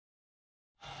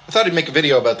I thought I'd make a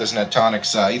video about this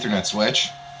Netonix Ethernet switch.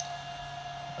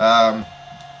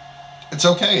 It's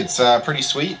okay. It's pretty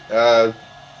sweet.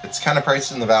 It's kind of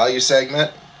priced in the value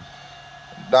segment.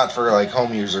 Not for like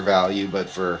home user value, but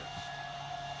for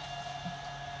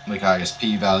like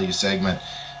ISP value segment.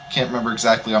 Can't remember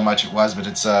exactly how much it was, but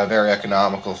it's very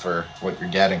economical for what you're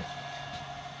getting.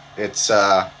 It's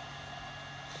I'll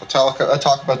talk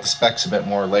about the specs a bit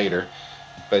more later,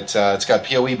 but it's got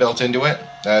PoE built into it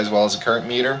as well as a current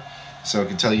meter, so it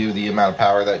can tell you the amount of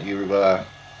power that you're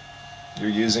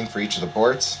using for each of the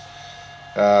ports.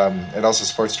 It also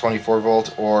supports 24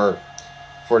 volt or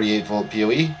 48 volt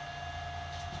PoE,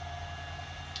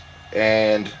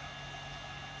 and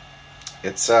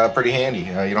it's pretty handy.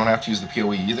 You don't have to use the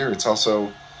PoE either. It's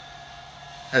also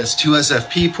has 2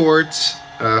 Sfp ports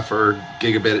for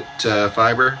gigabit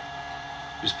fiber.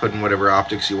 Just put in whatever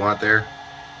optics you want there.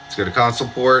 It's got a console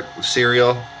port with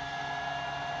serial,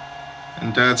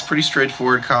 and it's pretty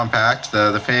straightforward, compact.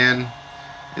 The fan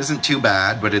isn't too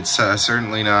bad, but it's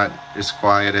certainly not as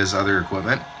quiet as other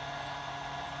equipment.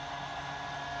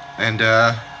 And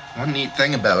one neat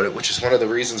thing about it, which is one of the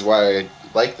reasons why I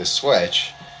like this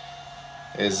switch,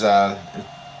 is not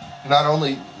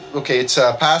only, okay, it's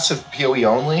passive PoE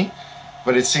only,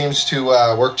 but it seems to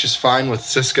work just fine with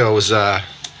Cisco's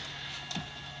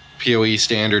PoE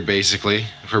standard, basically,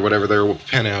 for whatever their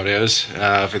pinout is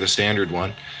for the standard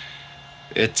one.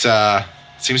 It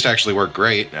seems to actually work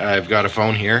great. I've got a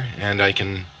phone here, and I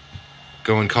can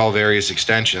go and call various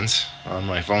extensions on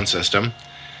my phone system.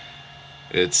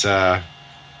 It's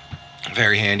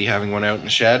very handy having one out in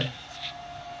the shed.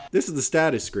 This is the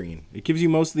status screen. It gives you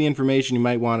most of the information you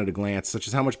might want at a glance, such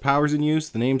as how much power is in use,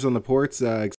 the names on the ports,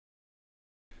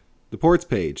 the ports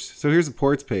page. So here's the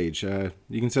ports page. You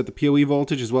can set the PoE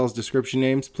voltage as well as description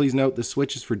names. Please note this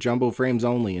switch is for jumbo frames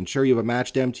only. Ensure you have a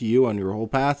matched MTU on your whole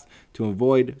path to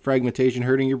avoid fragmentation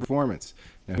hurting your performance.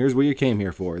 Now here's what you came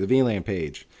here for, the VLAN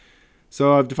page.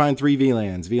 So I've defined 3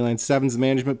 VLANs. VLAN 7 is the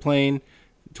management plane,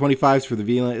 25 is for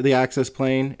the access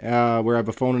plane, where I have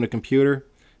a phone and a computer,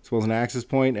 as well as an access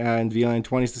point, and VLAN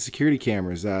 20 is the security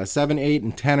cameras. 7, 8,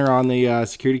 and 10 are on the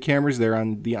security cameras. They're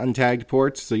on the untagged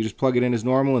ports, so you just plug it in as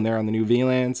normal, and they're on the new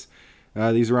VLANs.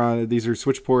 These are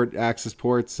switch port access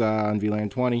ports on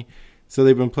VLAN 20, so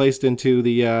they've been placed into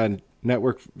the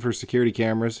network for security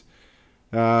cameras.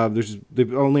 They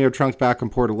only have trunks back on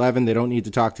port 11. They don't need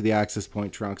to talk to the access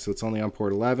point trunk, so it's only on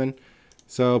port 11.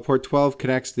 So port 12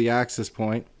 connects to the access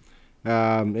point.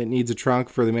 It needs a trunk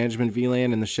for the management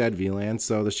VLAN and the shed VLAN.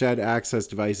 So the shed access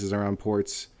devices are on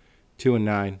ports 2 and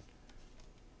 9.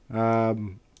 You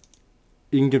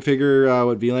can configure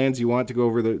what VLANs you want to go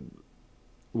over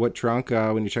what trunk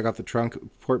when you check out the trunk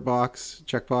port box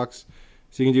checkbox.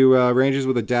 So you can do ranges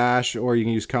with a dash, or you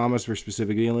can use commas for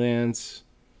specific VLANs.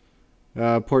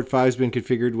 Port 5 has been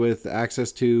configured with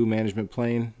access to management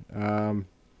plane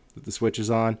that the switch is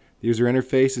on. The user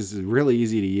interface is really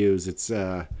easy to use. It's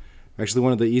actually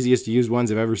one of the easiest to use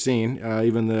ones I've ever seen.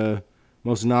 Even the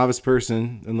most novice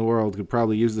person in the world could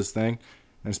probably use this thing,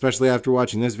 and especially after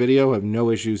watching this video, I have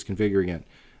no issues configuring it.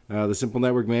 The simple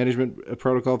network management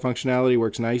protocol functionality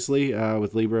works nicely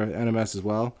with Libre NMS as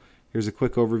well. Here's a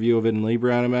quick overview of it in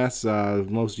Libre NMS.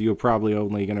 Most of you are probably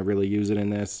only going to really use it in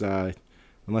this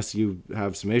unless you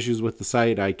have some issues with the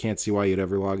site. I can't see why you'd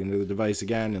ever log into the device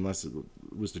again unless it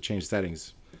was to change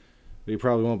settings. But you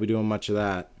probably won't be doing much of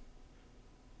that.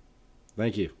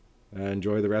 Thank you.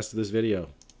 Enjoy the rest of this video.